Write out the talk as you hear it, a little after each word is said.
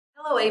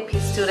Hello AP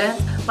students,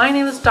 my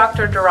name is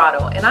Dr.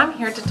 Dorado and I'm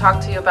here to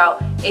talk to you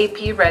about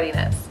AP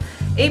Readiness.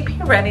 AP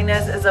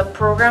Readiness is a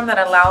program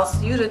that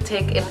allows you to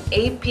take an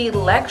AP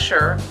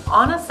lecture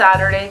on a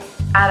Saturday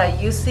at a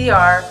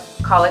UCR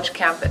college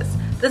campus.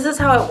 This is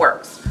how it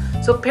works.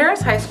 So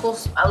Paris High School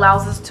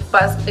allows us to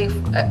bus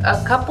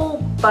a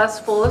couple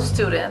bus full of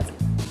students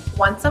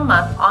once a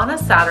month on a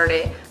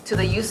Saturday to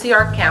the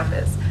UCR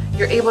campus.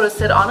 You're able to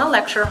sit on a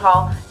lecture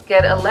hall,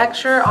 get a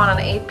lecture on an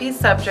AP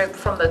subject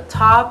from the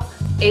top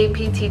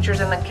AP teachers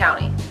in the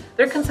county.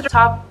 They're considered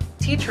top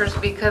teachers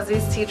because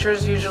these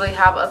teachers usually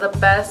have the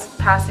best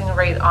passing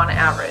rate on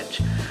average.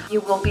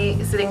 You will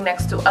be sitting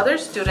next to other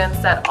students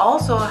that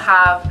also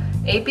have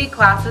AP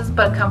classes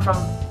but come from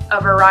a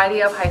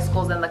variety of high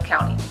schools in the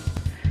county.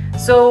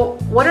 So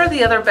what are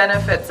the other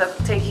benefits of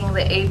taking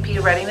the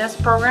AP Readiness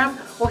program?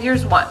 Well,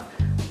 here's one.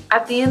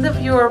 At the end of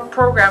your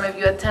program, if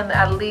you attend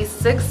at least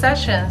 6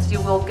 sessions,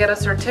 you will get a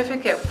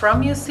certificate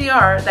from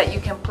UCR that you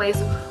can place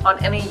on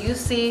any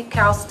UC,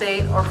 Cal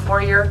State, or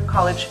four-year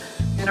college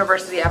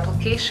university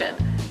application.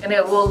 And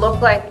it will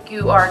look like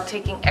you are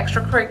taking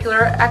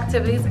extracurricular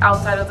activities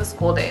outside of the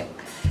school day.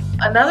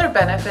 Another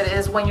benefit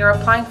is when you're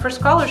applying for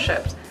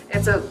scholarships.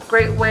 It's a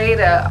great way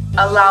to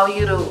allow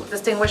you to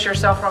distinguish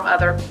yourself from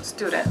other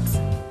students.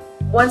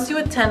 Once you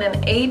attend an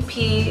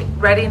AP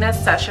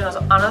Readiness session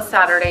on a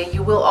Saturday,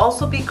 you will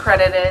also be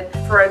credited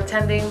for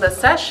attending the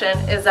session.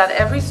 Is that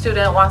every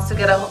student wants to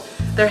get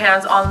their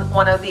hands on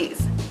one of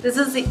these. This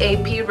is the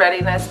AP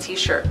Readiness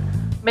t-shirt.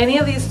 Many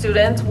of these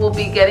students will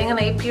be getting an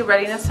AP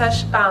Readiness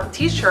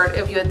t-shirt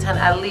if you attend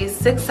at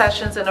least 6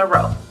 sessions in a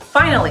row.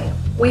 Finally,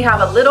 we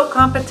have a little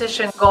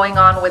competition going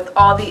on with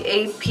all the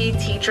AP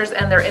teachers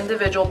and their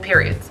individual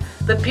periods.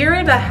 The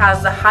period that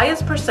has the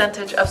highest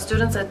percentage of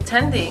students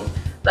attending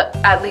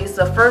at least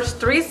the first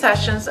 3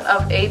 sessions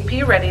of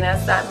AP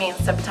Readiness, that means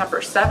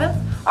September 7th,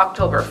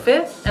 October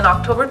 5th, and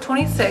October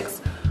 26th,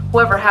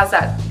 whoever has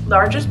that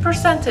largest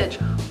percentage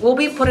will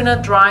be put in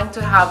a drawing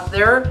to have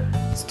their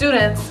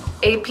students'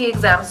 AP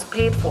exams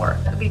paid for,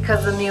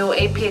 because the new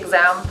AP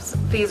exams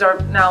fees are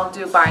now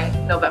due by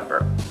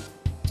November.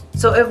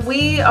 So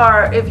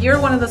if you're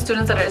one of the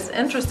students that is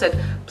interested,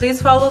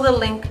 please follow the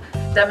link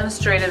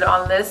demonstrated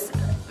on this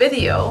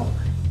video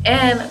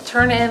and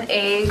turn in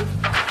a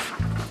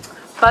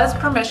buzz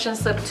permission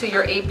slip to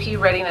your AP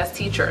Readiness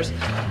teachers.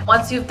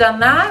 Once you've done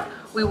that,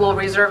 we will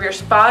reserve your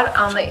spot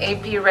on the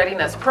AP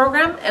Readiness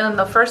program, and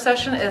the first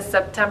session is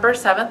September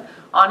 7th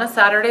on a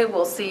Saturday.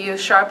 We'll see you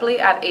sharply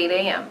at 8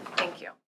 a.m.